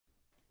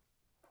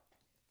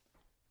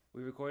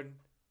We recording?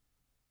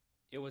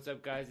 Yo, what's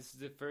up, guys? This is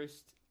the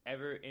first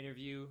ever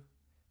interview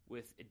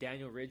with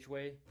Daniel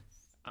Ridgway.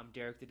 I'm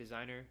Derek, the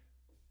designer.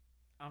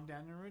 I'm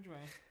Daniel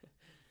Ridgway.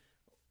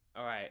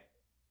 All right.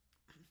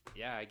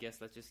 Yeah, I guess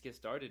let's just get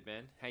started,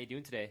 man. How you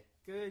doing today?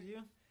 Good, you?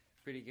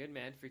 Pretty good,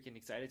 man. Freaking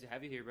excited to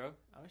have you here, bro.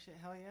 Oh shit,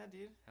 hell yeah,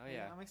 dude. Hell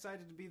yeah. I'm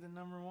excited to be the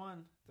number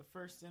one, the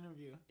first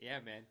interview. Yeah,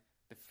 man.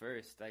 The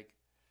first,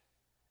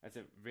 that's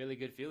a really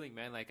good feeling,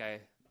 man.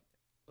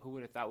 Who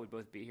would have thought we'd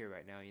both be here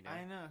right now, you know?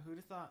 I know, who'd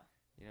have thought?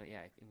 Yeah,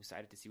 I'm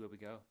excited to see where we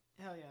go.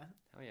 Hell yeah.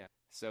 Hell yeah.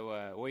 So,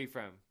 where are you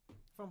from?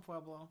 From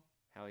Pueblo.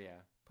 Hell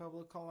yeah.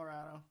 Pueblo,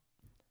 Colorado.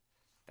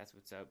 That's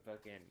what's up.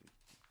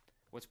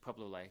 What's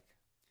Pueblo like?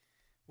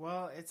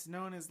 Well, it's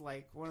known as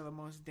like one of the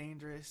most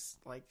dangerous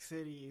like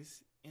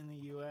cities in the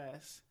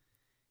U.S.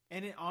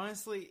 And it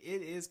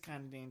is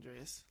kind of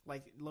dangerous.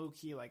 Like low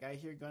key, like I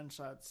hear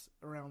gunshots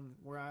around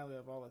where I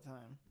live all the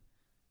time.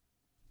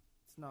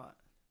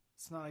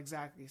 It's not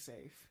exactly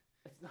safe.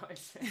 It's not.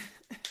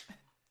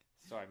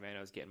 Sorry, man.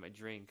 I was getting my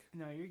drink.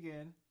 No, you're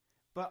good.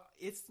 But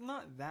it's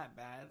not that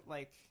bad.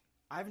 Like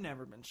I've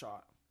never been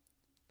shot.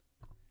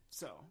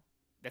 So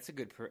That's a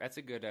good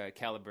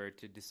caliber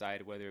to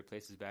decide whether a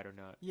place is bad or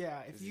not.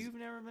 yeah, if you've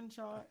never been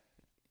shot,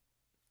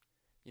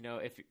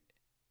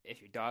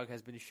 If your dog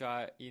has been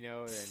shot,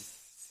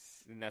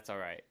 then that's all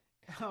right.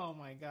 oh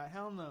my god,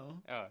 hell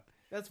no. Oh,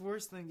 That's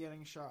worse than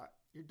getting shot.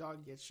 Your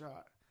dog gets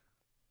shot.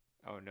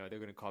 oh no, they're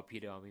gonna call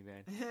PETA on me,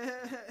 man.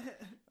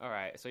 All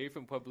right, so you're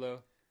from Pueblo.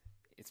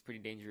 It's pretty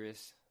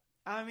dangerous.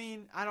 I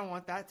mean, I don't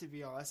want that to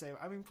be all I say.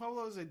 I mean,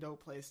 Pueblo's a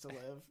dope place to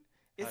live.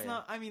 It's yeah.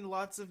 not, I mean,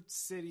 lots of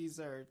cities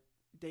are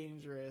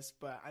dangerous,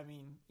 but I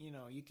mean,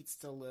 you could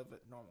still live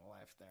a normal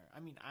life there. I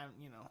mean,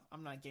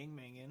 I'm not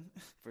gangbanging.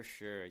 For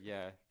sure,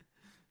 yeah.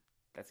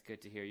 That's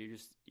good to hear.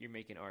 You're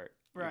making art.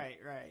 Right,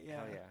 yeah.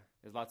 Hell yeah.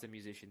 There's lots of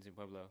musicians in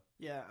Pueblo.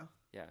 Yeah.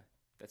 Yeah,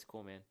 that's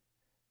cool, man.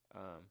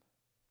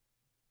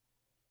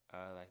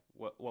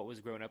 What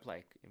was growing up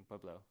like in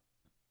Pueblo?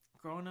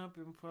 Growing up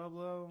in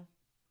Pueblo,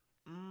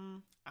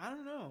 I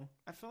don't know.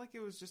 I feel like it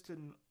was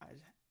I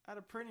had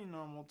a pretty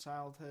normal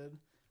childhood.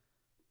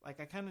 Like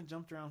I kind of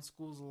jumped around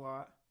schools a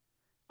lot.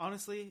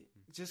 Honestly,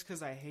 just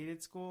because I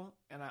hated school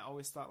and I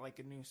always thought like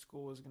a new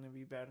school was going to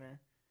be better.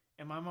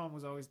 And my mom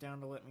was always down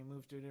to let me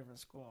move to a different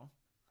school.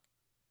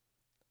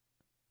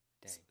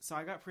 Dang. So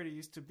I got pretty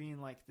used to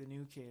being like the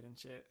new kid and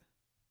shit.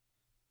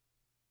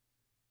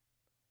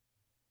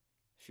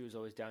 She was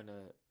always down to.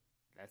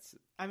 That's.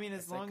 I mean,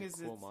 as That's long like as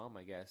a cool it's mom,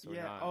 I guess. Or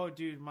yeah. not. Oh,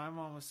 dude, my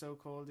mom was so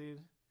cool,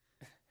 dude.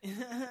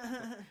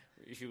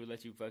 She would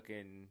let you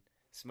fucking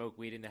smoke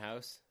weed in the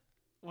house.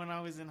 When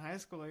I was in high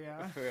school,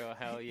 yeah. For real,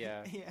 hell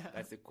yeah. Yeah.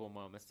 That's a cool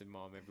mom. That's the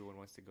mom everyone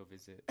wants to go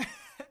visit.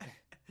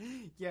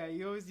 Yeah,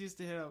 you always used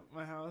to hit up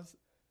my house.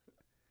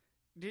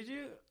 Did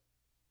you?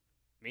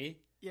 Me?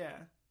 Yeah.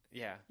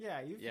 Yeah.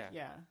 Yeah,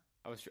 Yeah.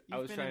 I was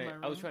been in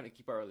my I was room? trying to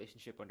keep our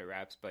relationship under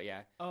wraps, but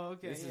yeah. Oh,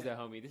 okay. This is the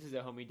homie. This is the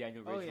homie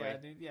Daniel Oh, Ridgway. yeah,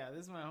 dude. Yeah,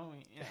 this is my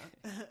homie.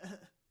 Yeah.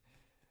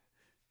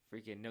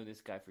 Freaking know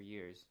this guy for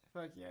years.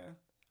 Fuck yeah.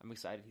 I'm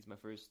excited. He's my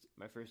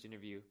first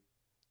interview.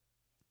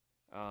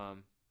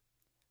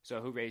 So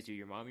who raised you?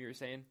 Your mom, you were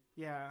saying?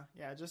 Yeah,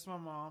 just my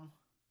mom.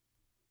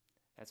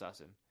 That's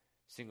awesome.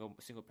 Single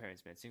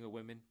parents, man. Single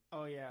women.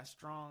 Oh, yeah,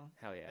 strong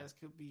Hell yeah. as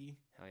could be.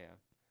 Hell yeah.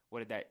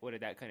 What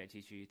did that kind of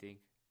teach you think?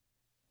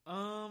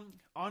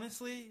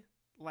 Honestly,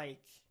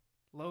 like,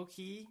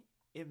 low-key,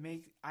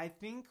 I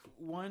think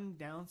one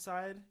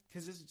downside,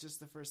 because this is just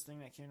the first thing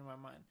that came to my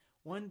mind,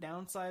 one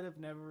downside of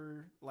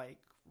never, like,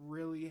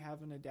 really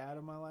having a dad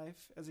in my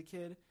life as a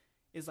kid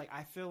is, like,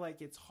 I feel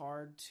like it's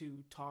hard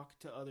to talk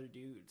to other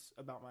dudes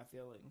about my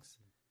feelings.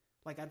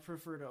 Like, I'd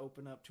prefer to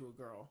open up to a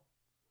girl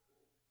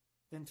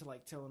than to,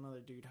 like, tell another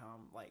dude how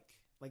I'm,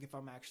 like if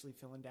I'm actually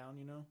feeling down,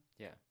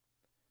 Yeah.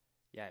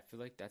 Yeah, I feel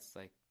like that's,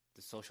 like,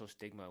 the social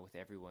stigma with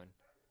everyone.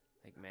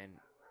 Like, men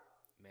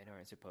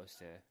aren't supposed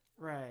to,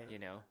 Right.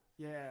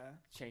 Yeah.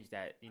 change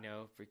that,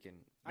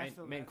 freaking, I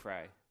feel men that.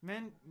 cry.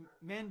 Men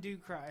do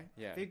cry.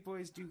 Yeah. Big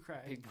boys do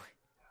cry. Big boy.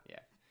 Yeah,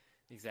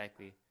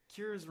 exactly.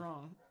 Cure is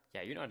wrong.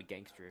 Yeah, you're not a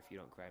gangster if you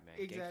don't cry, man.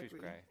 Exactly. Gangsters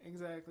cry.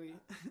 Exactly.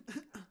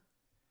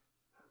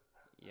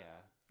 Yeah,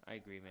 I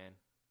agree, man.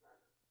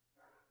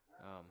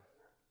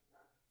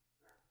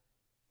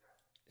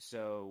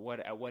 So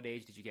at what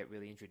age did you get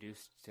really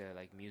introduced to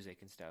like music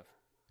and stuff?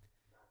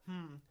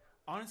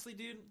 Honestly,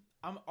 dude,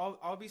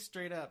 I'll be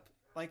straight up.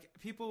 Like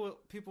people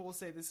will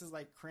say this is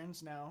like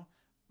cringe now,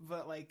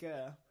 but like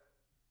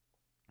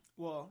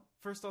well,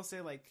 first I'll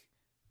say like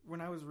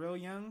when I was real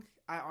young,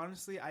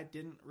 I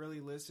didn't really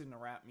listen to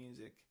rap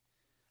music.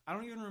 I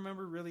don't even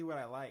remember really what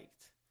I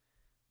liked.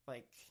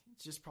 Like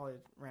just probably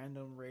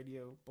random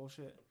radio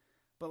bullshit.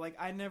 But like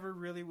I never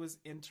really was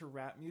into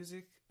rap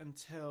music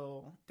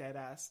until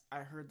deadass I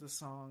heard the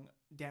song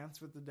Dance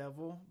with the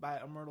Devil by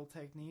Immortal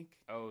Technique.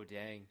 Oh,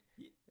 dang.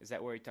 Is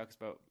that where he talks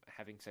about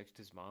having sex with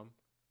his mom?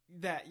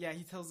 Yeah,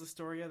 he tells the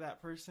story of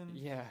that person.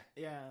 Yeah.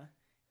 Yeah.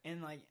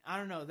 And like, I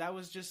don't know, that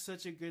was just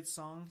such a good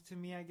song to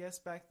me, I guess,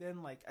 back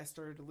then. Like I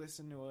started to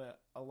listen to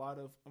a lot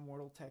of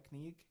Immortal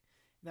Technique.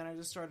 Then I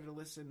just started to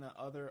listen to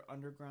other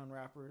underground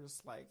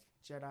rappers like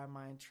Jedi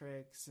Mind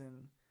Tricks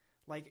and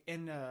like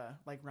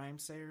rhyme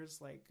sayers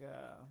like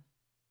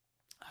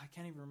I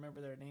can't even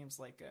remember their names.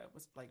 Like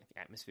what's like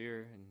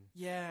Atmosphere and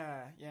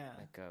yeah.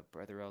 like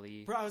Brother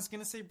Ali. Bro, I was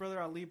gonna say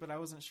Brother Ali, but I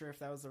wasn't sure if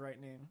that was the right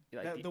name.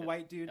 Like the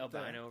white dude,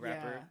 albino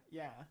rapper.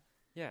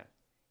 Yeah.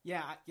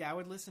 I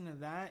would listen to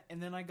that,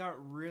 and then I got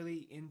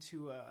really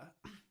into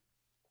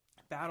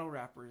battle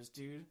rappers,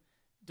 dude.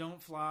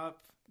 Don't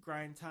Flop,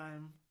 Grind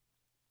Time,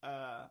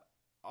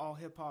 All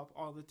Hip Hop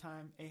All the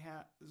Time.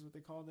 AHAT is what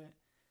they called it.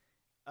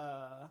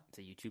 It's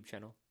a YouTube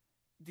channel.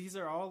 These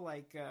are all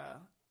like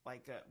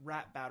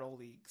rap battle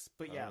leagues,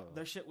 but yeah,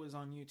 their shit was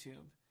on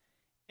YouTube.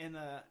 And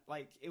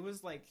it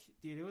was like,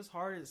 dude, it was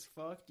hard as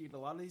fuck, dude. A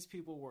lot of these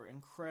people were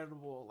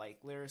incredible,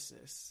 like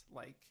lyricists,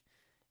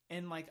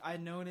 and I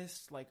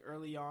noticed like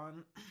early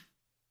on,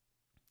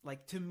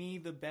 like to me,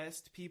 the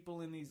best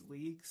people in these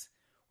leagues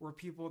were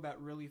people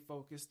that really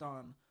focused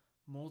on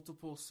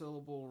multiple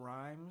syllable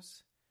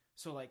rhymes.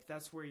 So like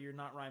that's where you're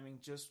not rhyming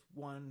just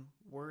one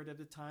word at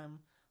a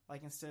time.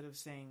 Like instead of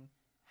saying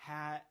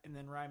hat and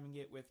then rhyming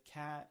it with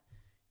cat,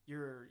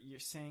 you're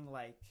saying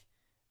like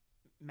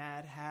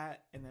Mad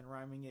Hat and then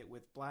rhyming it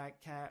with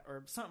Black Cat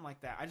or something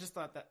like that. I just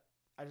thought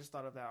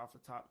of that off the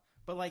top.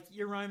 But like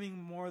you're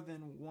rhyming more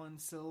than one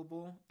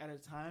syllable at a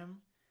time,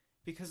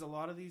 because a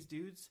lot of these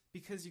dudes,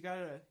 because you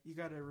gotta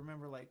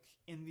remember, like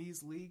in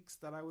these leagues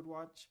that I would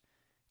watch,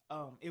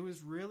 it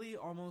was really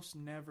almost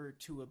never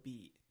to a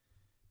beat.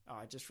 Oh,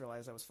 I just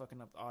realized I was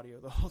fucking up the audio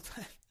the whole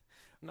time.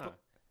 No,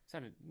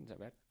 sounded not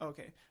bad.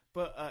 Okay,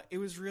 but it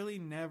was really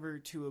never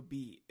to a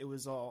beat. It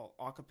was all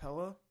a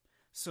cappella.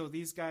 So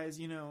these guys,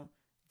 you know,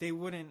 they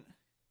wouldn't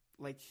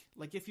like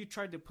if you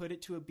tried to put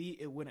it to a beat,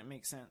 it wouldn't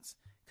make sense,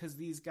 because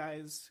these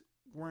guys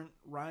weren't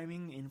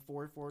rhyming in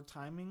 4/4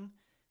 timing.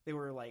 They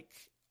were like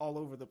all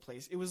over the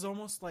place. It was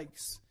almost like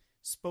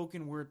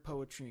spoken word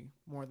poetry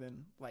more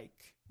than like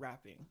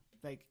rapping,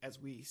 like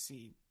as we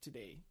see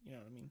today. You know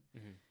what I mean?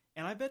 Mm-hmm.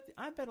 And I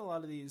bet a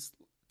lot of these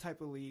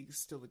type of leagues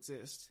still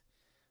exist.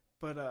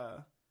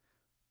 But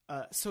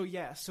so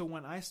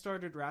when I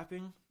started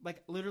rapping,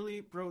 like literally,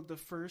 bro, the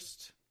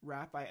first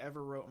rap I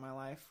ever wrote in my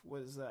life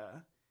was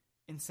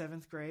in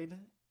 7th grade.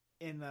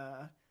 In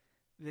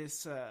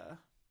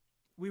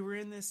we were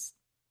in this,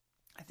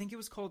 I think it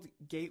was called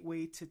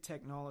Gateway to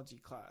Technology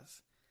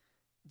class,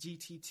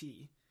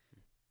 GTT.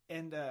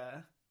 And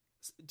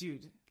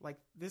dude, like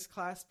this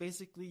class,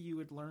 basically you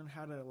would learn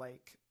how to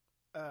like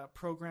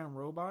program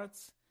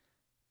robots,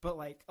 but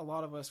like a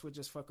lot of us would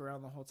just fuck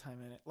around the whole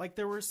time in it. Like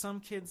there were some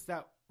kids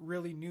that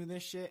really knew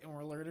this shit and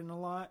were learning a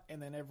lot,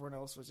 and then everyone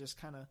else was just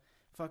kind of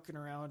fucking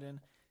around, and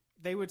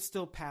they would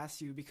still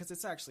pass you because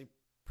it's actually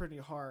pretty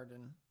hard,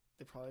 and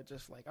they probably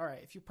just like, all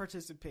right, if you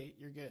participate,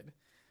 you're good.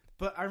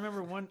 But I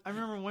remember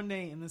one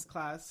day in this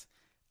class,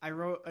 I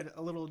wrote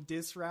a little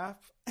diss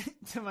rap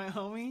to my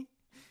homie,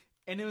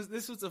 and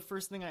this was the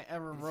first thing I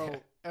ever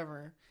wrote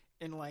ever.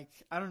 And like,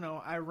 I don't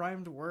know, I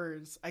rhymed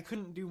words. I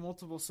couldn't do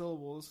multiple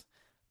syllables,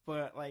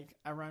 but like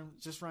I rhymed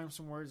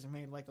some words and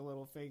made like a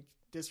little fake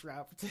diss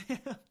rap to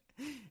him.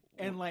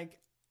 and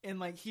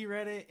like he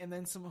read it, and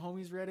then some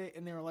homies read it,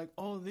 and they were like,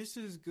 "Oh, this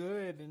is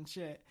good" and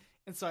shit.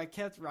 And so I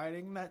kept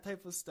writing that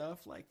type of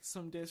stuff, like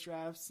some diss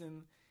raps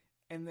and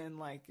then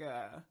like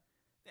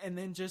and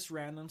then just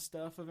random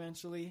stuff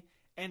eventually.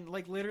 And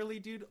like literally,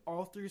 dude,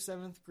 all through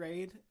 7th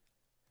grade,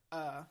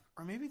 or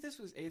maybe this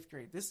was 8th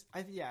grade.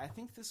 I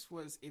think this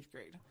was 8th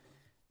grade.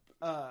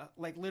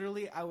 Like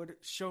literally, I would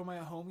show my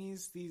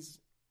homies these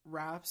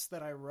raps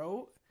that I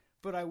wrote,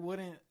 but I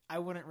wouldn't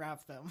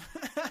rap them.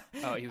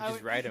 Oh, you would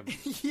just write them?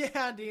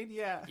 Yeah, dude.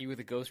 Yeah. You were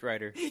the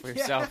ghostwriter for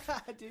yourself.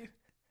 Yeah, dude.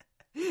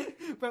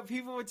 But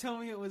people would tell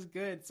me it was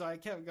good, so I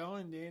kept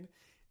going, dude.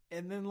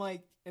 And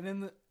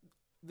then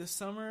the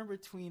summer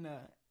between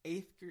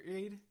 8th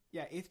grade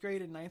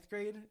and 9th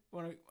grade,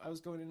 when I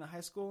was going into high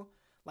school,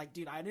 like,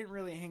 dude, I didn't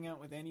really hang out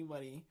with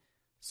anybody,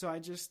 so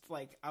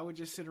I would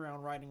just sit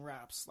around writing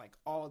raps like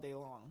all day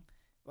long,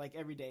 like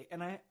every day.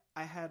 And I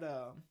had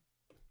a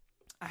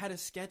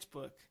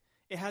sketchbook.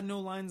 It had no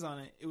lines on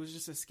it. It was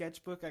just a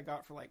sketchbook I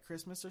got for like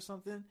Christmas or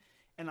something.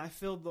 And I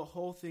filled the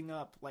whole thing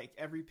up, like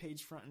every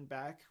page front and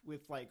back,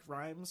 with like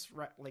rhymes,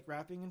 like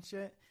rapping and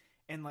shit.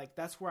 And like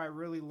that's where I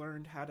really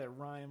learned how to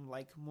rhyme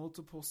like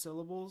multiple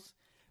syllables,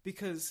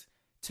 because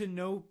to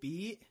know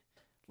beat,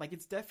 like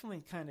it's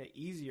definitely kind of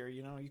easier,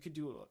 you know. You could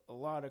do a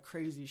lot of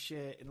crazy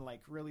shit and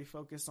like really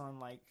focus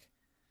on like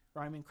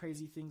rhyming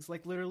crazy things.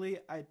 Like literally,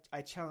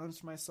 I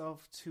challenged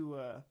myself to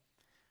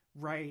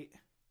write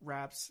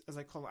raps, as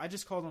I call them. I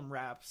just call them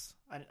raps.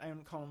 I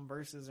don't call them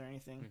verses or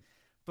anything.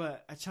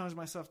 But I challenged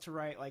myself to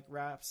write like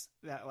raps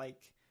that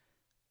like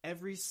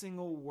every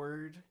single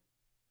word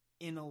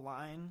in a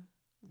line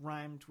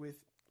rhymed with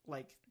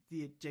like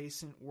the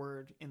adjacent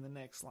word in the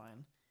next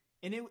line.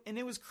 And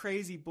it was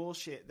crazy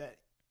bullshit that,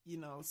 you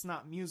know, it's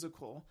not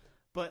musical,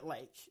 but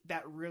like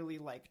that really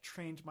like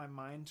trained my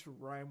mind to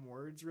rhyme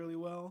words really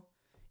well.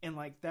 And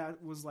like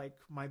that was like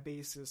my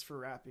basis for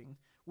rapping.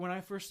 When I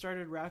first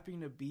started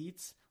rapping to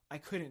beats, I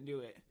couldn't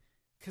do it,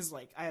 because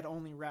like I had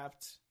only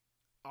rapped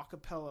a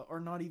cappella,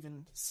 or not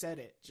even said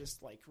it,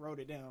 just like wrote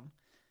it down.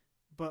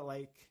 But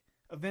like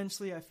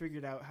eventually I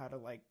figured out how to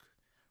like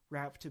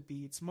rap to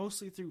beats,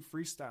 mostly through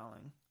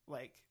freestyling.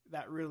 Like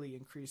that really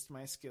increased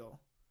my skill.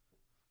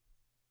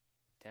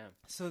 Damn.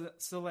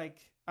 So like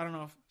I don't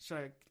know if should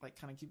I like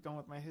kind of keep going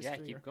with my history?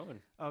 Yeah, keep going.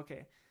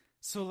 Okay.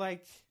 So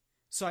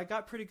I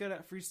got pretty good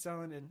at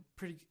freestyling and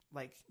pretty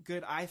like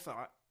good, I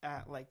thought,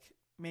 at like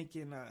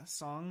making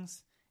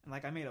songs, and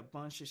like I made a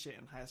bunch of shit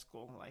in high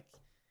school. Like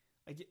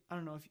I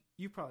don't know if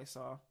you probably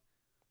saw.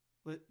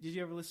 Did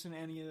you ever listen to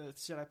any of the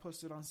shit I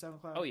posted on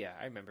SoundCloud? Oh yeah,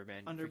 I remember,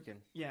 man.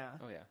 Yeah.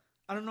 Oh yeah.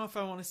 I don't know if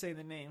I want to say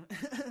the name,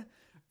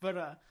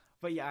 but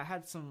yeah,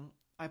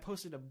 I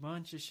posted a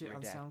bunch of shit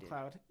Redacted. on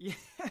SoundCloud. Yeah.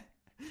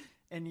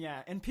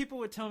 And people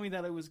would tell me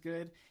that it was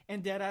good,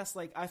 and deadass,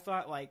 like I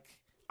thought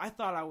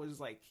I was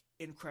like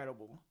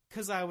incredible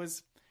because I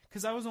was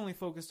only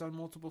focused on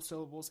multiple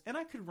syllables, and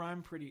I could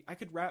rap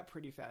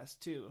pretty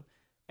fast too,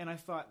 and I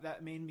thought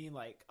that made me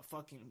like a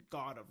fucking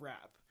god of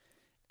rap,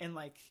 and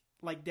like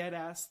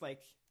deadass,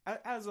 like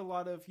as a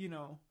lot of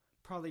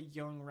probably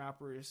young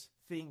rappers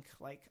think,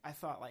 like I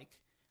thought like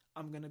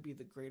I'm gonna be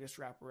the greatest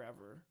rapper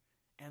ever,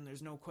 and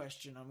there's no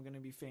question I'm gonna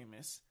be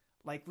famous.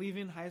 Like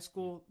leaving high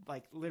school,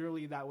 like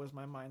literally that was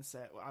my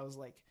mindset. I was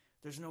like,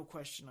 there's no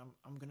question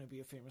I'm going to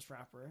be a famous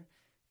rapper.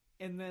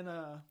 And then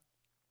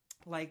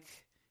like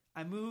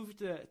I moved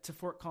to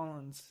Fort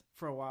Collins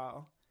for a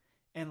while,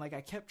 and like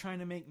I kept trying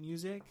to make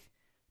music,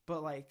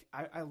 but like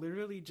I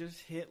literally just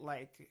hit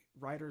like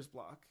writer's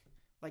block.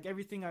 Like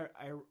everything I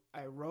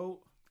wrote,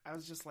 I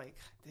was just like,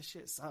 this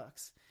shit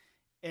sucks.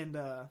 And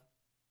I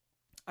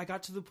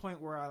got to the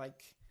point where I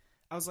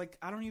was like,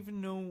 I don't even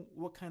know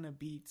what kind of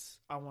beats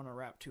I want to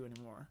rap to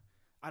anymore.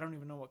 I don't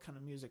even know what kind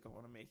of music I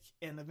want to make.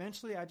 And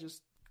eventually I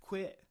just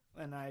quit.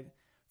 And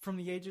from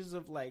the ages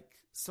of like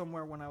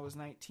somewhere when I was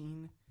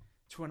 19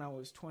 to when I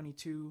was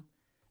 22,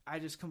 I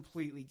just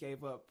completely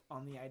gave up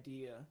on the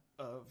idea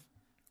of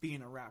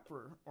being a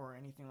rapper or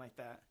anything like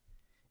that.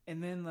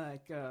 And then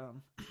like,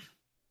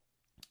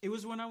 it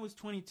was when I was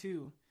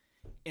 22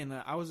 and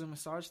I was a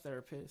massage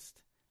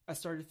therapist. I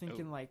started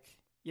thinking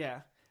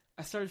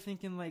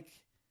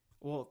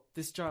well,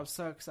 this job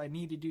sucks. I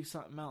need to do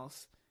something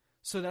else.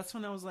 So that's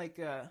when I was like,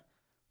 well,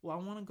 I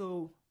want to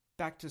go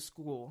back to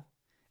school.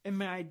 And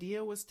my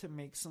idea was to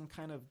make some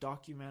kind of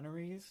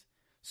documentaries.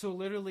 So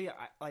literally,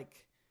 I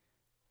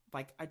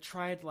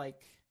tried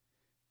like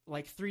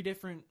three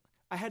different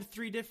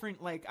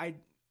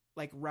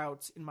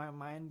routes in my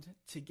mind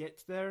to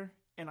get there.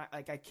 And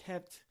I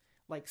kept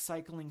like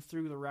cycling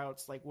through the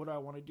routes. Like, what do I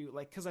want to do?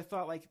 Like, cause I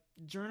thought like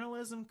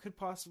journalism could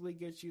possibly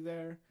get you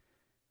there.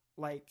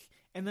 Like,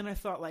 and then I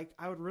thought like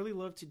I would really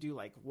love to do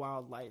like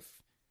wildlife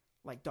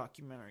like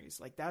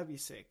documentaries, like that'd be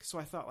sick. So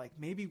I thought like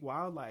maybe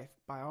wildlife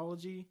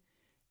biology,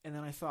 and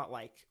then I thought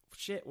like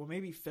shit, well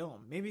maybe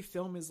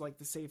film is like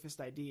the safest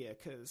idea,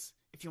 because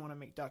if you want to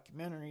make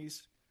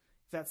documentaries,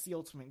 if that's the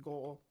ultimate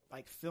goal,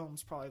 like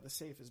film's probably the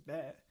safest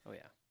bet. Oh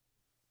yeah.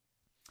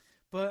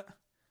 But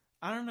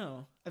I don't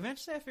know,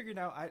 eventually I figured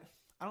out I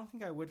don't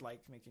think I would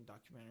like making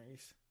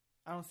documentaries.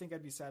 I don't think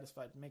I'd be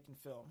satisfied making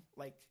film.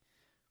 Like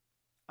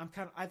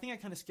I think I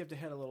kind of skipped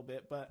ahead a little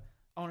bit, but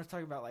I want to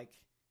talk about like,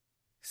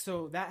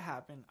 so that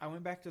happened. I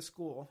went back to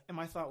school, and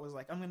my thought was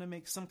like, I'm going to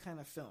make some kind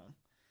of film.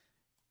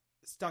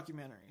 It's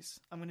documentaries.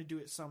 I'm going to do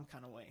it some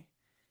kind of way.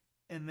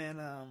 And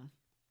then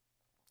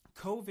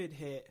COVID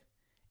hit,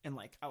 and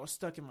like I was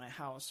stuck in my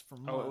house for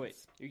months. Oh wait,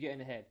 you're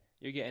getting ahead.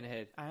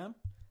 I am?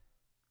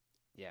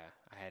 Yeah,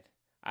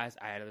 I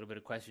had a little bit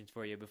of questions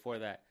for you before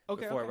that.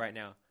 Okay. Right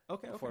now.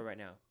 Okay. Right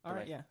now. All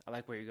right, like, yeah. I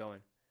like where you're going,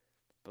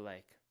 but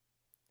like,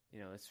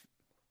 let's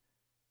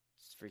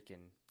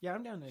freaking Yeah,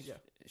 I'm down to go.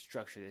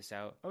 Structure this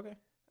out. Okay.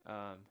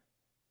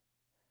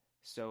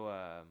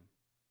 So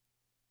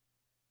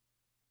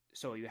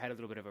you had a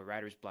little bit of a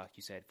writer's block,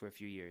 you said, for a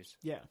few years.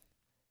 Yeah.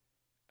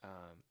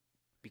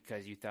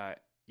 Because you thought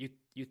you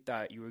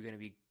were going to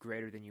be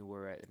greater than you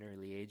were at an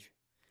early age.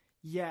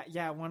 Yeah.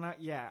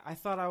 I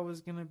thought I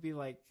was gonna be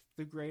like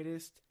the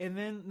greatest, and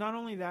then not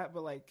only that,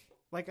 but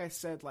like I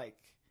said, like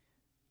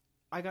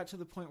I got to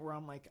the point where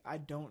I'm like, I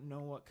don't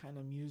know what kind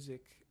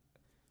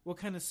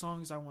of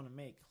songs I want to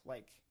make,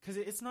 like, because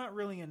it's not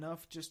really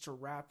enough just to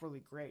rap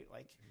really great.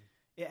 Like,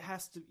 it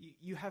has to,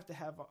 you have to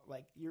have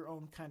like your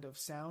own kind of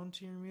sound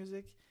to your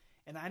music.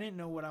 And I didn't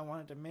know what I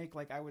wanted to make.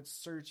 Like, I would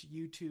search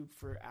YouTube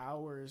for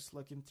hours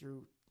looking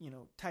through,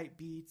 type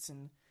beats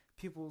and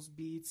people's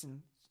beats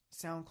and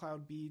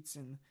SoundCloud beats,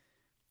 and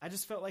I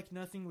just felt like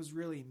nothing was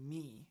really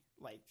me.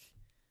 Like,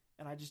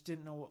 and I just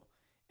didn't know what,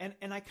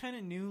 and I kind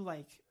of knew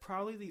like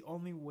probably the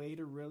only way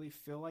to really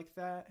feel like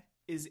that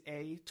is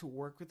A, to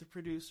work with a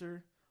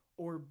producer,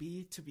 or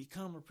B, to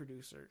become a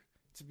producer,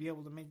 to be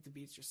able to make the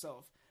beats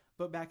yourself.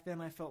 But back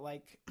then I felt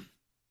like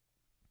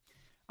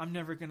I'm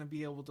never going to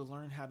be able to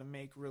learn how to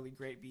make really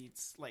great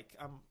beats. Like,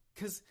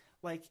 cause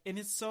like, and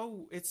it's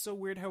so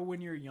weird how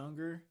when you're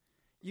younger,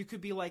 you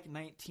could be like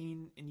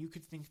 19 and you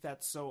could think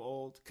that's so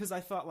old. Cause I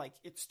thought like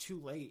it's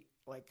too late.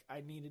 Like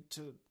I needed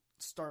to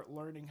start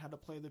learning how to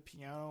play the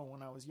piano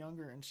when I was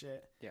younger and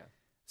shit. Yeah.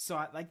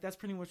 So that's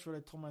pretty much what I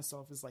told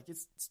myself is like,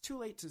 it's too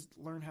late to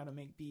learn how to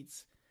make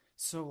beats.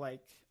 So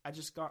like, I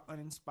just got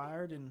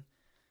uninspired and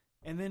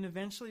then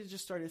eventually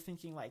just started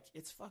thinking like,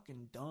 it's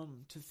fucking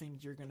dumb to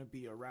think you're going to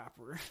be a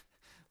rapper.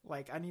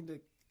 Like I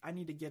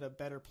need to get a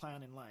better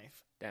plan in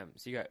life. Damn.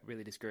 So you got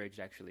really discouraged,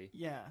 actually.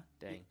 Yeah.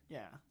 Dang.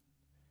 Yeah.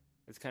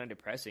 It's kind of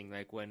depressing.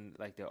 Like when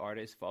like the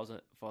artist falls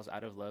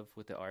out of love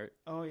with the art.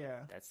 Oh yeah.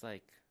 That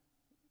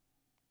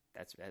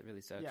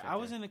really sucks. Yeah, right I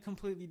was there. in a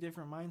completely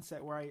different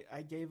mindset where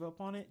I gave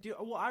up on it. Dude,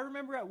 well, I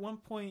remember at one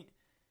point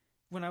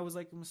when I was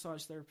like a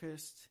massage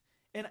therapist,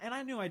 and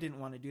I knew I didn't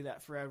want to do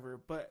that forever,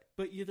 but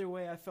either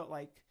way, I felt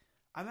like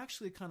I'm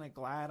actually kind of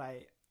glad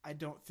I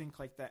don't think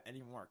like that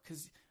anymore.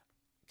 Because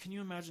can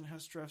you imagine how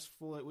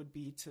stressful it would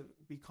be to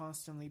be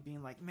constantly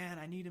being like, man,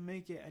 I need to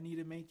make it.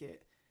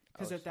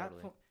 Because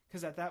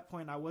at that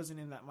point, I wasn't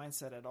in that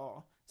mindset at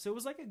all. So it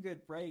was like a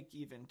good break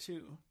even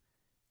too,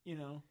 you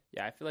know?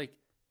 Yeah, I feel like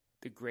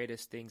the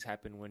greatest things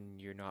happen when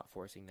you're not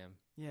forcing them.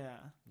 Yeah.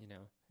 You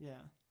know? Yeah.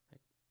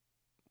 Like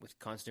with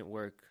constant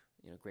work,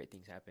 great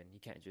things happen.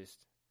 You can't just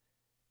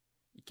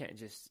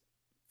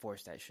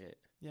force that shit.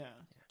 Yeah.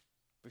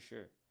 For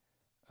sure.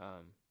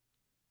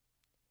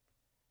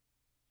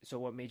 So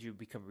what made you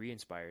become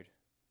re-inspired?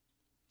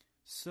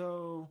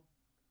 So,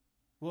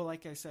 well,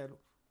 like I said,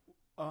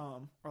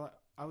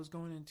 I was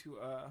going into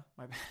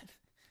my bad.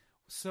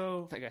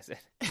 So, Like I said.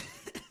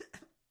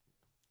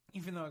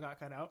 even though I got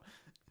cut out,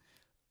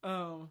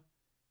 what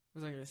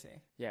was I gonna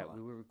say? Yeah, Hold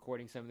we on. were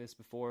recording some of this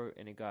before,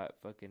 and it got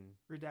fucking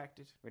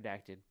redacted.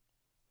 Redacted.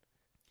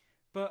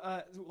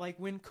 But like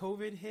when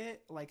COVID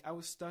hit, like I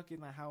was stuck in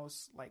the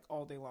house like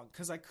all day long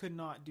because I could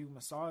not do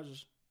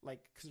massage. Like,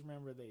 because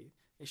remember they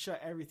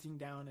shut everything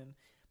down, and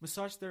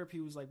massage therapy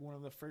was like one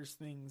of the first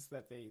things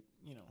that they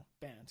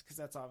banned, because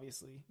that's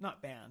obviously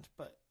not banned,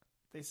 but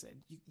they said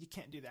you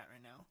can't do that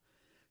right now.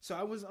 So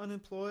I was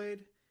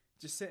unemployed,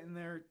 just sitting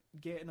there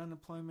getting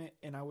unemployment,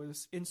 and I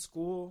was in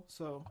school,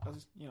 so I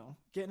was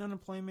getting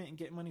unemployment and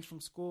getting money from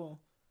school.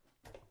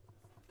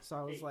 So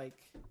I was Hey. like,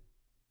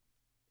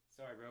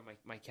 Sorry, bro.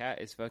 My cat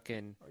is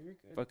fucking "Oh, you're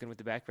good." fucking with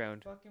the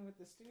background. Fucking with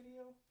the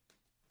studio.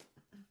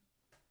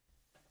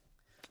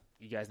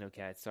 You guys know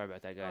cats. Sorry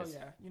about that, guys.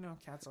 Oh yeah,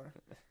 cats are.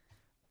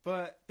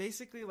 But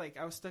basically, like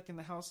I was stuck in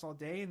the house all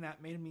day, and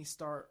that made me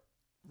start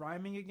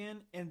rhyming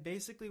again. And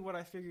basically, what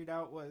I figured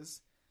out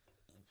was,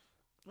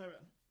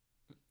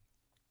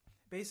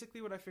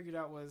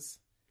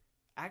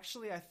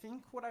 actually, I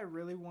think what I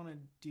really want to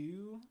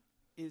do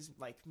is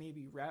like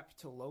maybe rap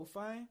to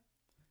lo-fi.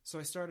 So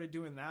I started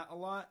doing that a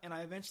lot, and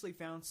I eventually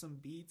found some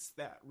beats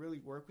that really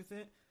work with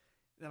it.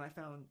 Then I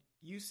found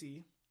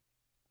UC,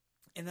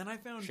 and then I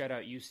found Shout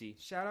out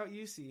UC, shout out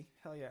UC,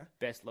 hell yeah.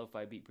 best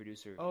lo-fi beat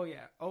producer. Oh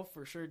yeah, oh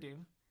for sure,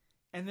 dude.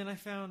 And then I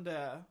found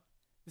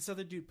this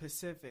other dude,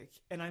 Pacific,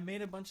 and I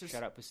made a bunch of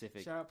Shout out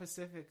Pacific. Shout out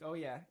Pacific. Oh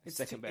yeah, it's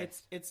Second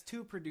best. It's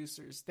two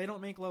producers. They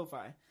don't make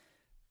lo-fi,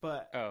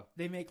 but Oh,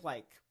 they make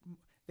like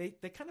they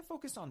kind of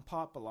focus on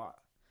pop a lot.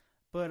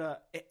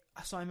 But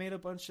so I made a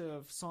bunch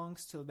of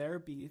songs to their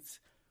beats,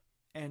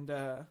 and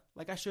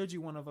like I showed you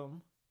one of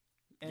them,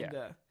 and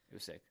Yeah. it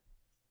was sick.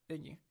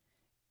 thank you.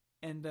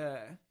 And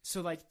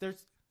so like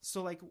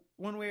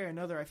one way or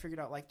another, I figured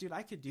out like, dude,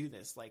 I could do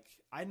this. Like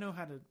I know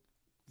how to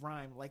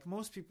rhyme. Like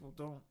most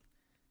people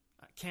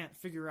can't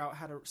figure out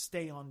how to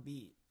stay on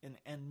beat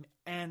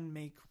and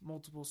make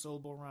multiple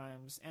syllable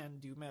rhymes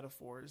and do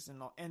metaphors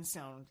and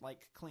sound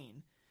like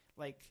clean.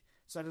 Like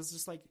so I was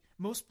just like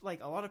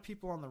a lot of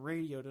people on the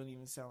radio don't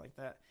even sound like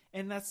that.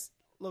 And that's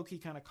low key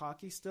kind of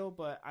cocky still,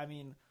 but I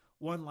mean,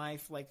 one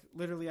life, like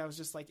literally I was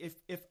just like,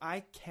 if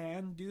I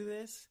can do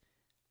this,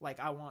 like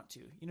I want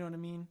to, you know what I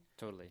mean?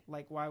 Totally.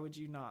 Like why would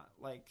you not?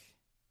 Like,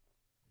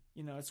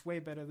 it's way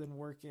better than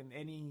working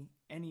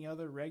any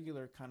other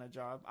regular kind of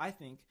job, I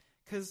think.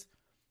 Cause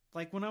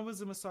like when I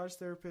was a massage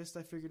therapist,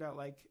 I figured out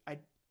like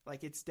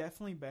it's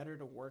definitely better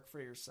to work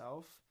for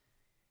yourself,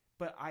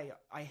 but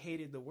I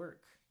hated the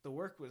work. The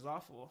work was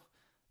awful.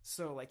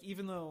 So like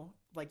even though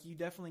like you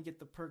definitely get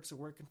the perks of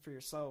working for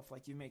yourself,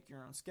 like you make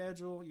your own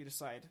schedule, you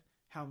decide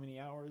how many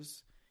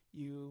hours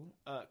you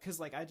because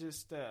like I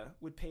just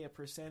would pay a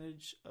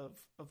percentage of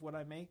what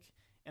I make,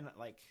 and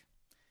like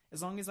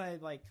as long as I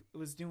like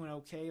was doing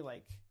okay,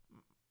 like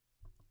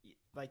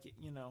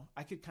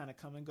I could kind of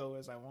come and go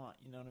as I want,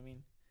 you know what I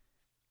mean?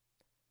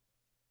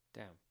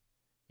 Damn.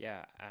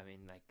 Yeah, I mean,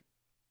 like,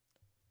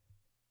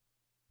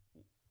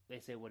 they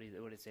say, what do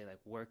they say? Like,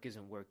 work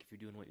isn't work if you're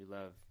doing what you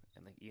love.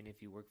 And, like, even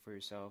if you work for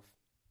yourself,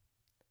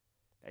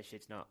 that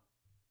shit's not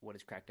what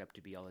it's cracked up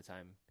to be all the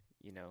time,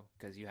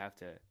 because you have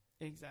to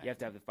Exactly. you have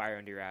to have the fire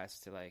under your ass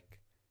to, like,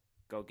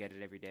 go get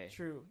it every day.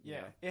 True.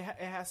 Yeah. It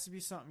has to be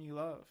something you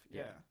love.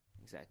 Yeah.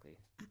 Exactly.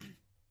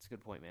 It's a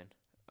good point, man.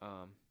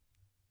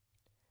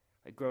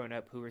 Like, growing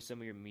up, who were some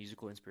of your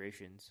musical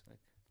inspirations? Like,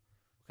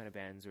 what kind of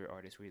bands or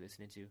artists were you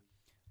listening to?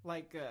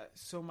 Like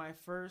when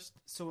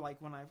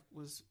I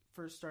was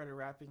first started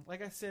rapping,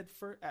 like I said,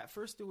 at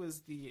first it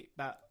was the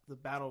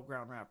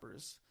battleground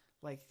rappers,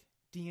 like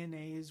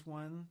DNA is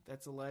one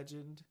that's a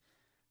legend.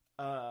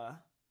 Fuck.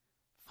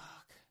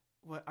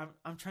 What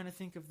I'm trying to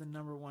think of the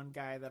number one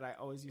guy that I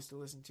always used to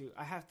listen to.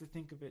 I have to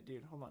think of it,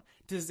 dude. Hold on.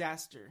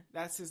 Disaster.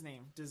 That's his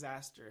name.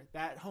 Disaster.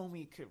 That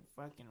homie could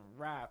fucking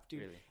rap,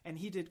 dude. Really? And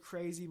he did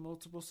crazy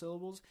multiple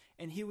syllables,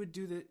 and he would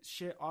do the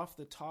shit off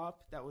the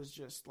top that was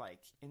just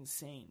like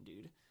insane,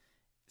 dude.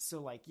 So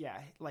like, yeah,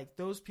 like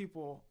those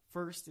people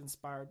first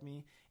inspired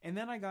me, and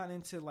then I got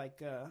into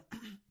like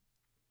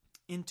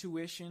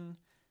Intuition,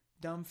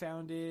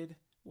 Dumbfounded,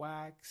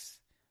 Wax,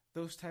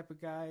 those type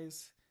of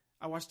guys.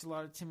 I watched a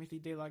lot of Timothy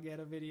De La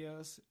Ghetto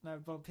videos, and I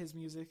bumped his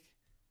music.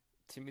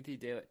 Timothy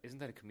De, isn't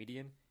that a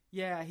comedian?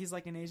 Yeah, he's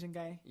like an Asian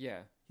guy. Yeah.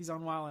 He's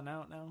on Wild 'N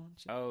Out now.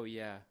 Oh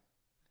yeah,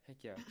 heck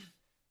yeah.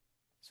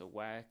 So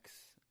Wax,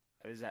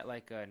 is that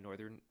like a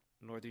northern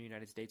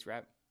United States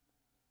rap?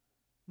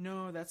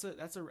 No, that's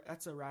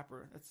a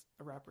rapper. That's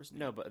a rapper's name.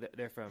 No, but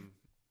they're from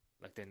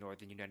like the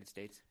northern United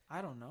States.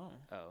 I don't know.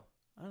 Oh,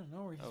 I don't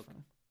know where he's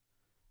from.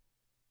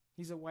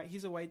 He's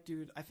a white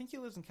dude. I think he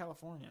lives in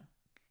California.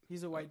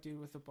 He's a white dude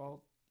with a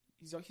bald.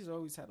 He's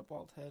always had a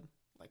bald head,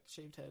 like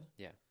shaved head.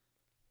 Yeah.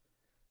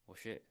 Well,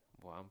 shit.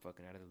 Well, I'm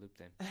fucking out of the loop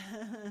then.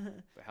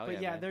 But hell But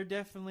yeah, yeah, man. they're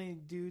definitely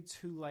dudes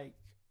who like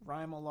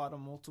rhyme a lot of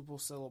multiple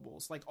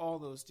syllables. Like all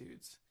those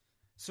dudes.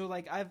 So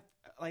like I've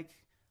like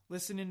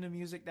listening to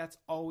music that's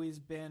always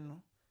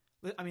been.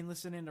 I mean,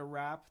 listening to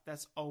rap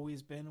that's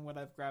always been what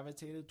I've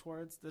gravitated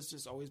towards. That's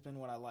just always been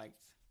what I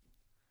liked.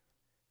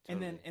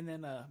 Totally. And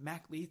then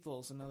Mac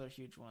Lethal's another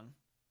huge one.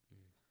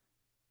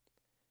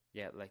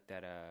 Yeah, like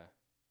that.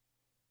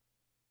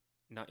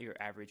 Not your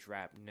average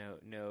rap.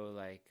 No,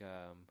 like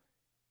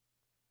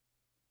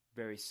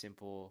very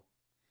simple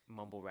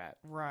mumble rap.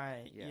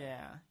 Right.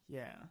 Yeah.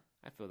 Yeah.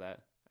 I feel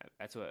that.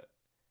 That's what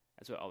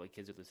all the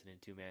kids are listening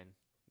to, man.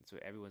 That's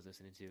what everyone's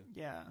listening to.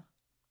 Yeah.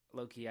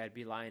 Low key, I'd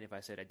be lying if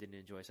I said I didn't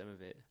enjoy some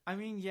of it. I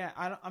mean, yeah,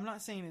 I'm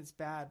not saying it's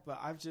bad, but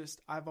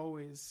I've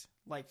always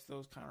liked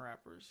those kind of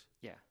rappers.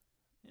 Yeah.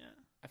 Yeah.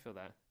 I feel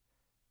that.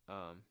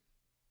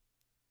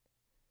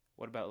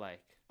 What about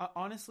like?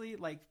 Honestly,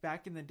 like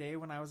back in the day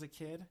when I was a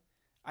kid,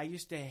 I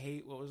used to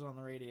hate what was on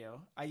the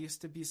radio. I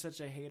used to be such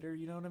a hater,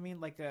 you know what I mean?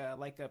 Like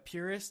a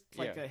purist,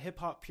 like Yeah. a hip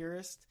hop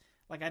purist.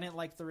 Like I didn't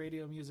like the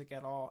radio music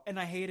at all, and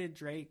I hated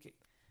Drake,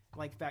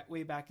 like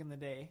way back in the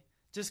day,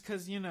 just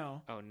because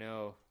Oh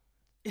no.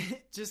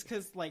 just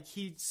because like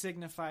he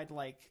signified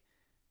like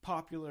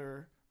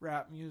popular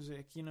rap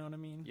music, you know what I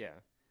mean? Yeah.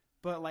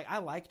 But like I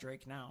like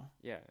Drake now.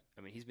 Yeah.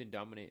 I mean, he's been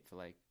dominant for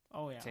like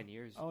Oh yeah. 10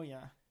 years. Oh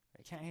yeah.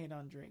 I can't hate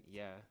on Drake.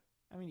 Yeah.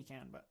 I mean you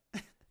can, but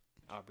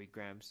Aubrey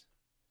Grams.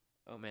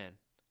 Oh man.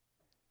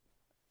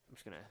 I'm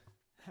just gonna.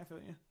 I feel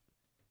you.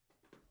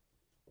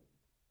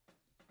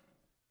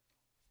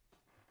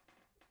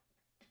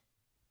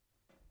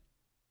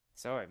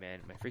 Sorry, man.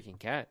 My freaking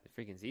cat. The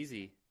freaking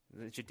ZZ.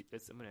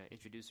 I'm gonna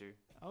introduce her.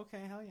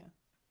 Okay, hell yeah.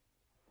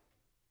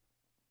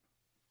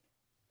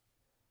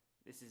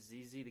 This is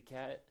ZZ the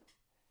cat.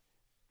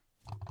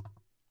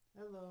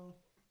 Hello.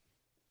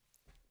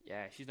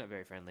 Yeah, she's not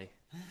very friendly.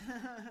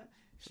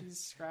 She's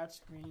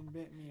scratched me and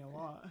bit me a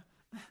lot.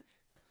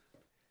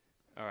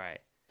 All right.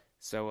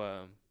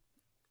 So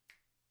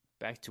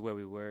back to where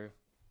we were.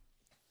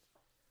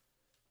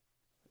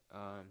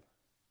 All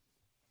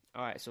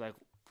right, so like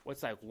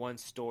what's like one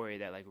story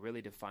that like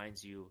really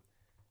defines you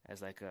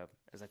as like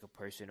a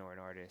person or an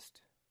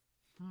artist?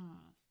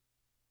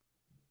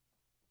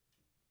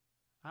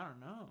 I don't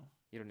know.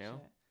 You don't know?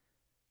 Shit.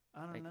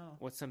 I don't Like, know.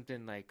 what's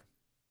something like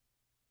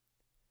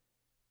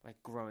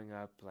growing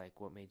up, like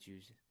what made you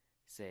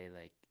say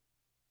like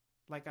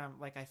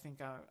I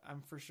think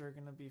I'm for sure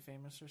gonna be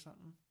famous or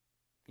something.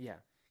 yeah.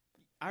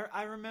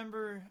 I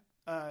remember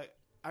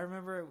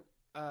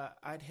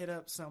I'd hit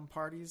up some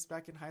parties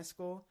back in high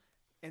school,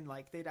 and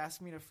like they'd ask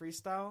me to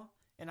freestyle,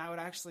 and I would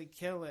actually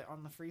kill it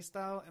on the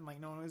freestyle, and like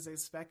no one was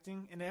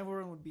expecting, and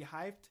everyone would be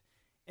hyped,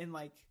 and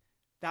like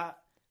that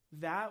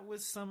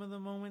was some of the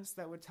moments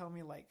that would tell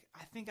me like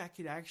I think I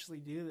could actually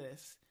do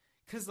this,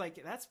 because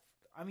like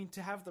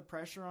to have the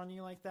pressure on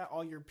you like that,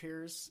 all your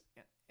peers.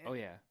 Oh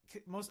yeah.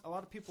 A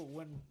lot of people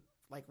wouldn't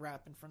like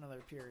rap in front of their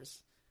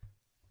peers.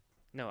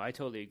 No, I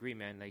totally agree,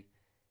 man. Like,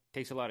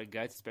 takes a lot of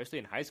guts, especially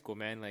in high school,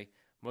 man. Like,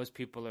 most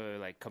people are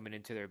like coming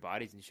into their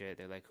bodies and shit.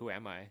 They're like, "Who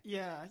am I?"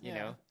 Yeah, You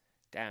know?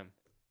 Damn.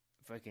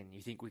 Fucking,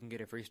 you think we can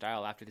get a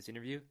freestyle after this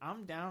interview?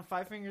 I'm down.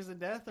 5 Fingers of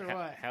Death or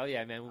what? Hell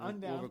yeah, man. I'm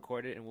down. We'll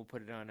record it and we'll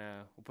put it on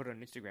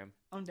Instagram.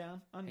 I'm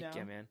down. I'm Heck down.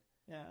 yeah, man.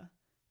 Yeah.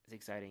 It's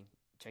exciting.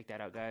 Check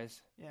that out,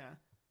 guys. Yeah.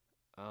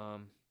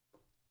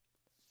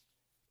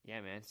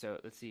 Yeah, man. So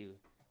let's see.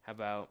 How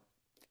about?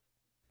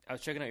 I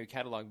was checking out your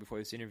catalog before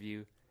this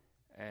interview,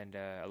 and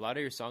a lot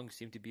of your songs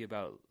seem to be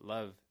about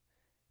love.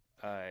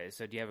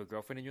 So do you have a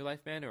girlfriend in your life,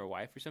 man, or a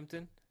wife or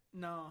something?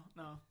 No.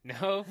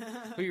 No.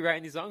 Who are you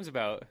writing these songs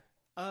about?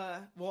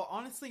 Well,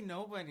 honestly,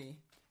 nobody.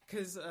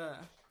 Cause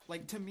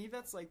like to me,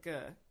 that's like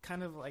a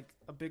kind of like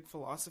a big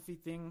philosophy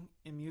thing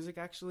in music.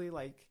 Actually,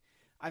 like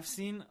I've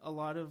seen a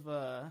lot of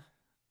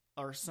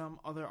or some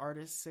other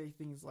artists say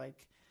things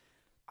like,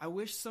 "I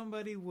wish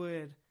somebody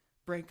would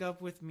break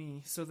up with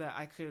me so that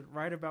I could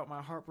write about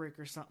my heartbreak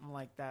or something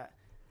like that.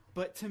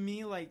 But to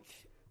me, like,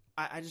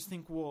 I just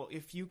think, well,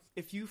 if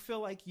you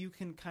feel like you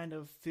can kind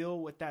of feel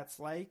what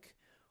that's like,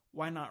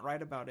 why not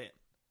write about it?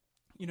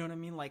 You know what I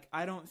mean? Like,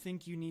 I don't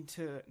think you need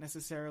to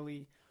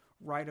necessarily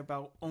write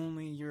about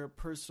only your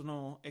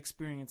personal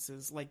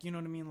experiences. Like, you know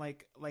what I mean?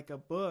 Like a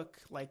book,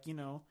 like, you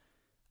know,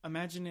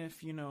 imagine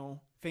if, you know,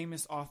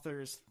 famous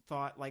authors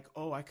thought like,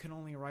 oh, I can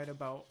only write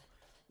about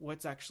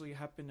what's actually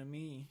happened to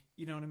me.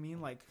 You know what I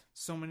mean? Like,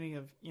 so many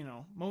of, you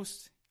know,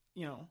 most,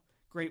 you know,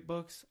 great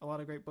books, a lot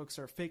of great books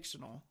are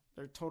fictional.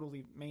 They're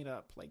totally made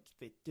up. Like,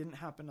 they didn't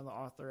happen to the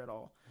author at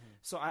all.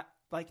 So I,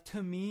 like,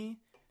 to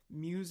me,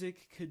 music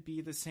could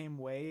be the same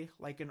way.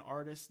 Like, an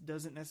artist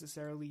doesn't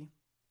necessarily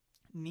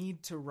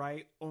need to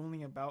write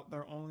only about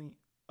their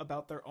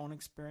own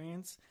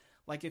experience.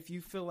 Like, if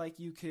you feel like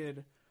you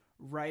could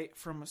write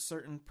from a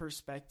certain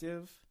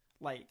perspective,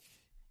 like,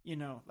 you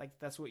know, like,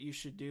 that's what you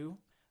should do.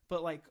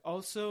 But, like,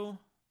 also,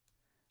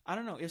 I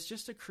don't know, it's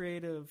just a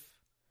creative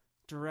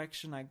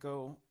direction I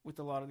go with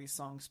a lot of these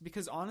songs.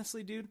 Because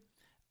honestly, dude,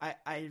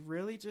 I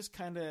really just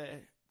kind of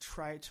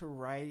try to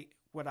write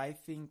what I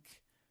think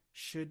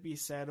should be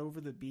said over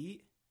the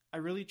beat. I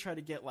really try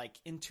to get, like,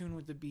 in tune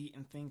with the beat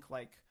and think,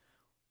 like,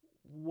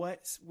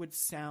 what would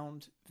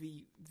sound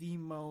the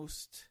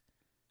most,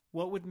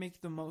 what would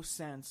make the most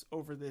sense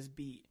over this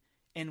beat.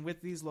 And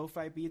with these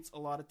lo-fi beats, a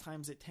lot of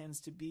times it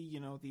tends to be, you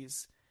know,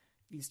 these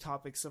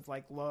topics of,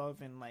 like,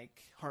 love and,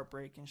 like,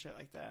 heartbreak and shit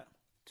like that.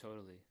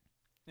 Totally.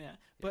 Yeah.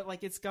 But,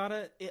 like,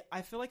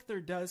 I feel like there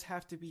does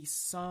have to be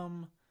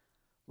some,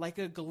 like,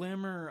 a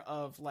glimmer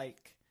of,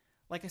 like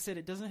I said,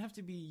 it doesn't have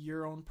to be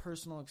your own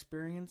personal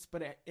experience,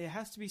 but it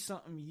has to be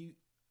something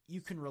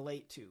you can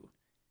relate to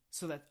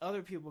so that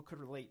other people could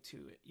relate to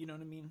it. You know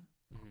what I mean?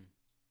 Mm-hmm.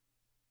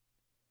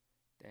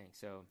 Dang.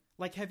 So,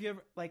 like, have you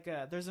ever, like,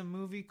 there's a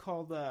movie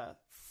called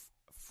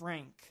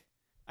Frank.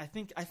 I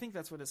think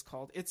that's what it's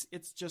called.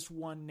 It's just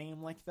one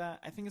name like that.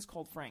 I think it's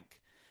called Frank.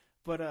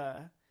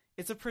 But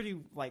it's a pretty,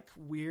 like,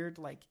 weird,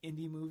 like,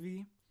 indie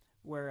movie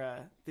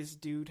where this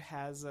dude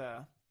has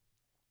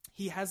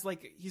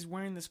he's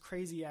wearing this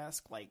crazy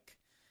ass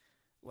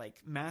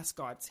like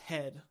mascot's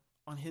head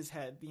on his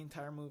head the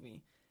entire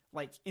movie.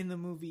 Like, in the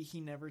movie,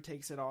 he never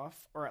takes it off,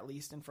 or at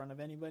least in front of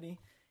anybody.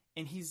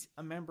 And he's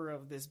a member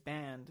of this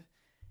band,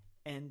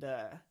 and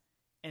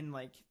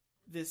like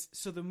this.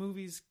 So the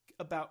movie's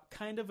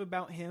kind of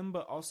about him,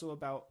 but also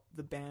about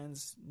the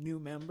band's new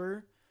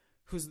member,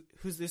 who's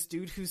this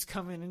dude who's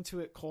coming into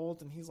it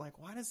cold, and he's like,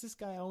 why does this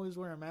guy always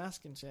wear a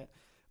mask and shit?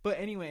 But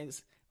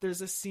anyways,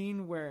 there's a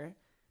scene where,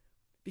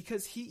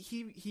 because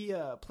he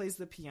plays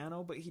the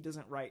piano, but he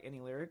doesn't write any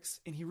lyrics,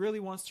 and he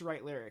really wants to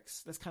write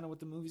lyrics. That's kind of what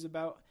the movie's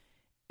about.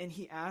 And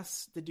he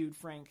asks the dude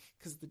Frank,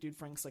 because the dude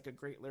Frank's like a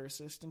great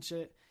lyricist and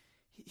shit.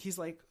 He's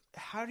like,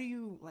 how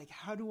do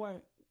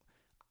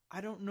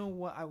I don't know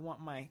what I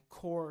want my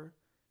core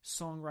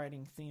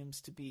songwriting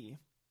themes to be.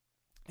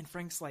 And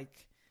Frank's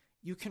like,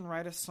 you can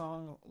write a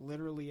song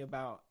literally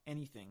about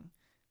anything.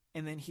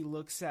 And then he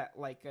looks at,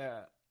 like,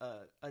 a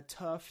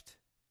tuft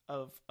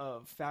of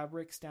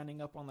fabric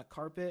standing up on the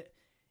carpet,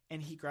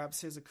 and he grabs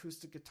his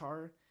acoustic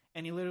guitar,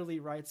 and he literally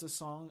writes a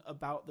song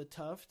about the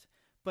tuft.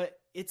 But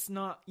it's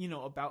not, you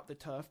know, about the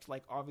tuft.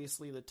 Like,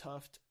 obviously the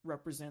tuft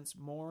represents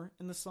more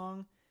in the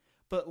song.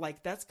 But,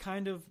 like, that's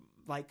kind of,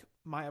 like,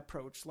 my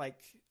approach. Like,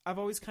 I've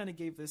always kind of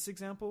gave this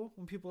example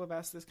when people have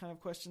asked this kind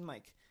of question.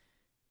 Like,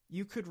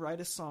 you could write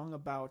a song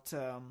about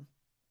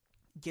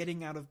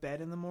getting out of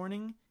bed in the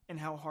morning and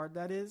how hard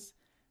that is.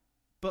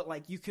 But,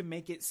 like, you can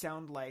make it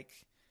sound like,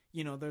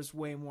 you know, there's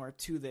way more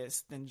to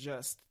this than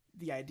just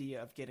the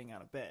idea of getting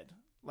out of bed.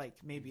 Like,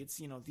 maybe it's,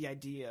 you know, the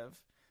idea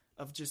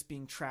of just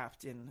being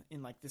trapped in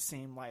like the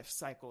same life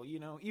cycle, you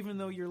know, even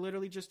though you're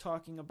literally just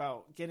talking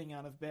about getting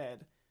out of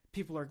bed,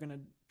 people are going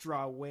to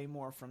draw way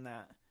more from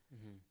that.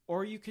 Mm-hmm.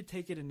 Or you could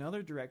take it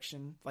another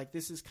direction. Like,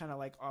 this is kind of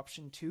like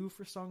option 2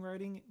 for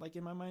songwriting. Like,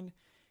 in my mind,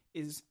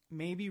 is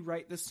maybe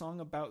write the song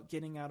about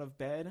getting out of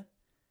bed,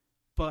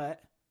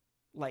 but,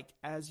 like,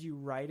 as you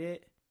write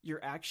it,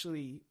 you're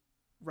actually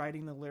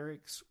writing the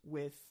lyrics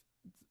with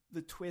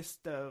the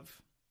twist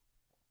of,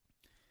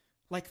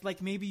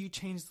 like maybe you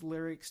change the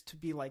lyrics to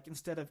be like,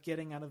 instead of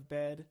getting out of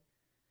bed,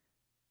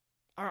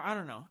 or I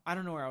don't know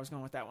where I was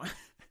going with that one.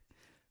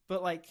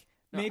 But, like,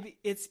 maybe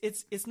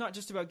it's not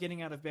just about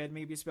getting out of bed.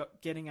 Maybe it's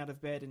about getting out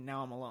of bed and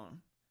now I'm alone.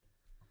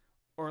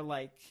 Or,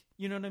 like,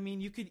 you know what I mean?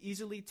 You could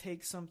easily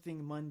take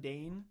something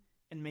mundane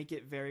and make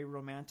it very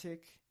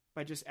romantic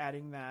by just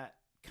adding that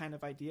kind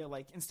of idea.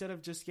 Like, instead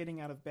of just getting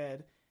out of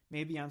bed,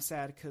 maybe I'm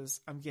sad because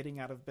I'm getting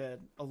out of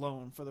bed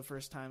alone for the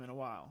first time in a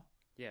while.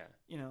 Yeah.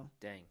 You know?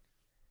 Dang.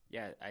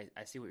 Yeah,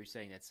 I see what you're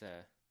saying.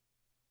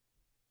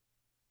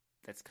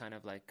 That's kind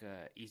of like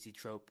a easy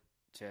trope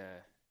to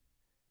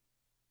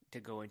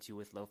go into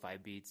with lo-fi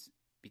beats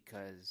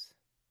because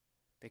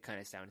they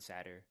kind of sound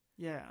sadder.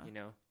 Yeah. You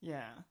know?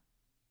 Yeah.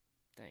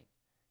 Dang.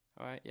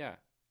 All right. Yeah,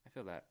 I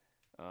feel that.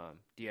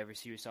 Do you ever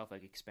see yourself,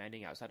 like,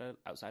 expanding outside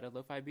of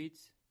lo-fi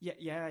beats?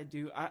 Yeah, I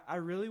do. I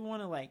really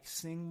want to, like,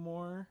 sing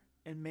more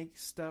and make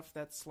stuff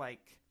that's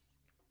like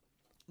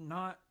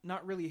not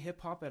really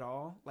hip hop at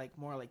all, like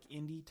more like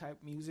indie type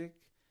music.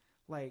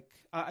 Like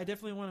I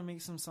definitely want to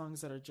make some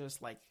songs that are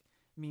just like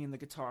me and the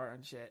guitar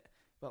and shit.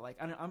 But like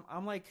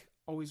I'm like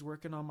always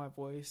working on my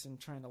voice and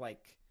trying to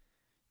like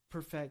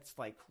perfect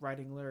like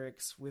writing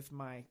lyrics with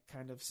my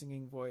kind of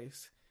singing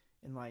voice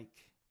and like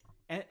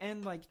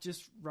and like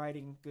just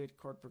writing good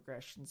chord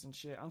progressions and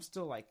shit. I'm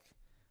still like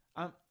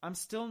I'm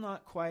still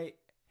not quite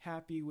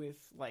happy with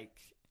like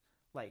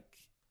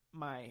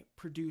my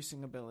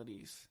producing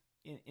abilities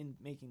in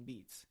making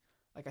beats.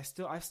 Like I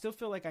still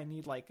feel like I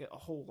need like a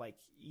whole like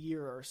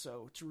year or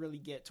so to really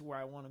get to where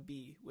I want to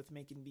be with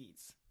making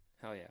beats.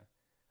 Hell yeah.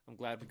 I'm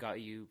glad we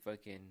got you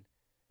fucking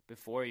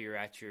before you're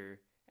at your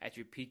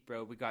peak,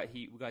 bro. We got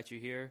you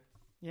here.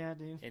 Yeah,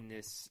 dude. In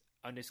this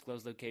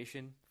undisclosed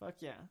location.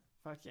 Fuck yeah.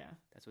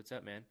 That's what's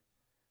up, man.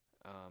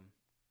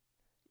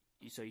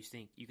 So you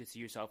think you could see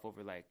yourself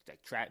over like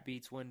trap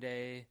beats one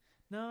day?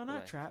 No,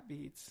 not trap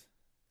beats.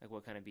 Like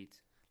what kind of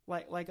beats?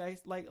 Like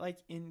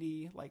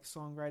indie, like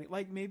songwriting,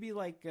 like maybe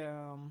like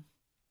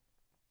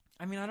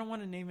I mean, I don't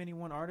want to name any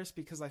one artist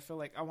because I feel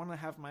like I want to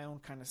have my own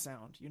kind of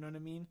sound. You know what I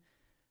mean?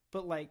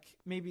 But like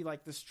maybe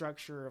like the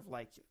structure of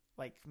like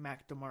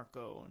Mac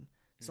DeMarco and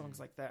songs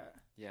like that.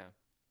 Yeah,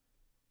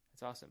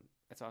 that's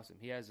awesome.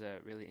 He has a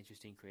really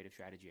interesting creative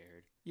strategy. I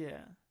heard.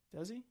 Yeah,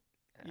 does he?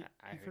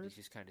 I heard he's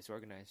just kind of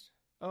disorganized.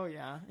 Oh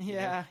yeah.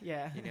 Yeah.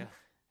 You know,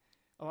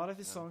 a lot of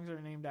his songs are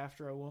named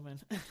after a woman.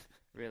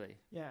 Really?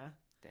 Yeah.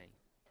 Dang.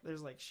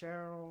 There's like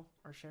Cheryl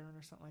or Sharon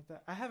or something like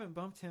that. I haven't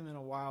bumped him in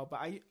a while, but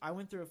I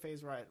went through a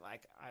phase where I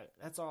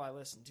that's all I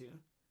listened to.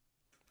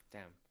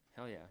 Damn.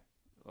 Hell yeah.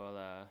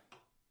 Well,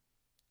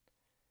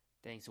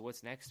 dang. So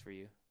what's next for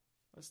you?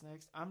 What's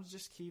next? I'm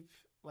just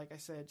like I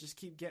said, just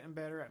keep getting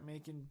better at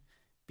making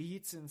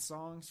beats and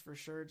songs for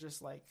sure.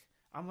 Just like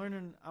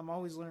I'm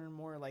always learning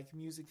more like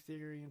music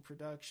theory and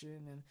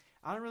production, and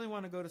I don't really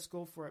want to go to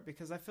school for it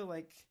because I feel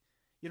like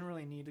you don't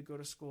really need to go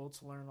to school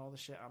to learn all the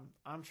shit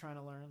I'm trying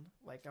to learn.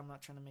 Like I'm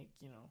not trying to make,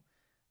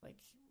 like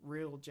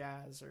real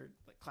jazz or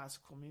like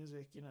classical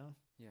music,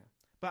 Yeah.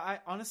 But I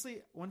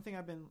honestly, one thing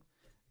I've been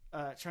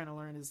trying to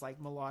learn is like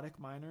melodic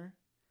minor.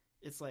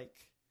 It's like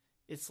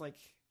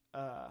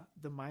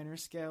the minor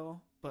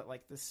scale, but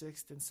like the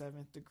 6th and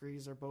 7th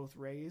degrees are both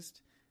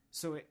raised.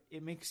 So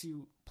it makes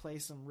you play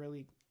some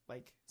really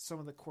like some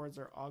of the chords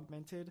are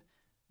augmented,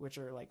 which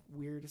are like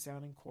weird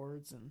sounding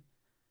chords, and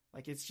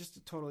like it's just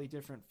a totally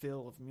different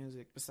feel of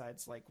music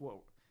besides like what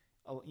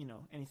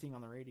anything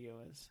on the radio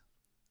is.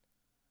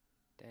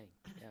 Dang.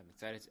 Yeah,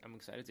 I'm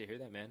excited to hear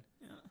that, man.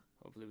 Yeah.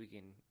 Hopefully we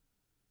can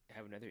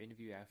have another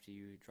interview after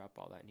you drop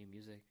all that new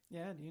music.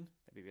 Yeah, dude.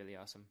 That'd be really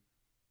awesome.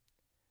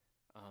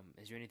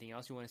 Is there anything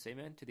else you want to say,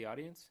 man, to the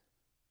audience?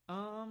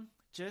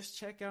 Just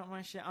check out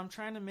my shit. I'm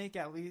trying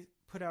to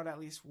put out at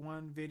least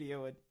one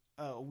video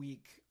a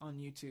week on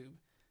YouTube.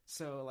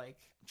 So like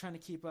I'm trying to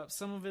keep up.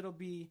 Some of it'll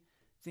be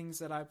things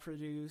that I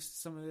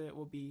produced. Some of it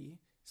will be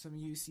some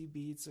UC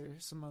beats or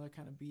some other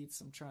kind of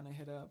beats I'm trying to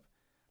hit up.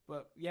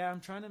 But yeah,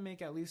 I'm trying to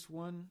make at least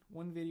one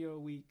video a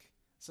week.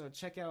 So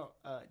check out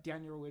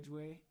Daniel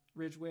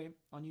Ridgway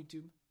on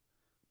YouTube.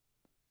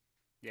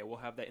 Yeah, we'll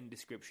have that in the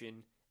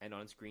description and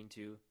on screen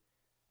too.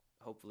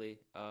 Hopefully.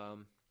 My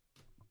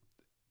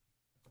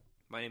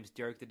name is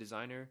Derek the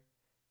Designer.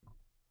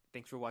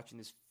 Thanks for watching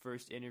this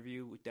first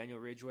interview with Daniel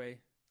Ridgway.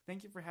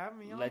 Thank you for having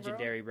me on,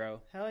 Legendary, bro.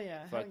 Hell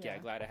yeah. Fuck yeah,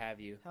 glad to have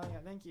you. Hell yeah,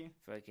 thank you.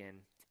 Fucking.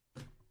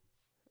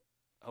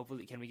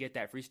 Hopefully, can we get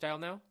that freestyle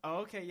now?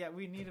 Oh, okay, yeah,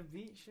 we need a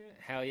beat, shit.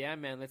 Hell yeah,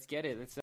 man. Let's get it. Let's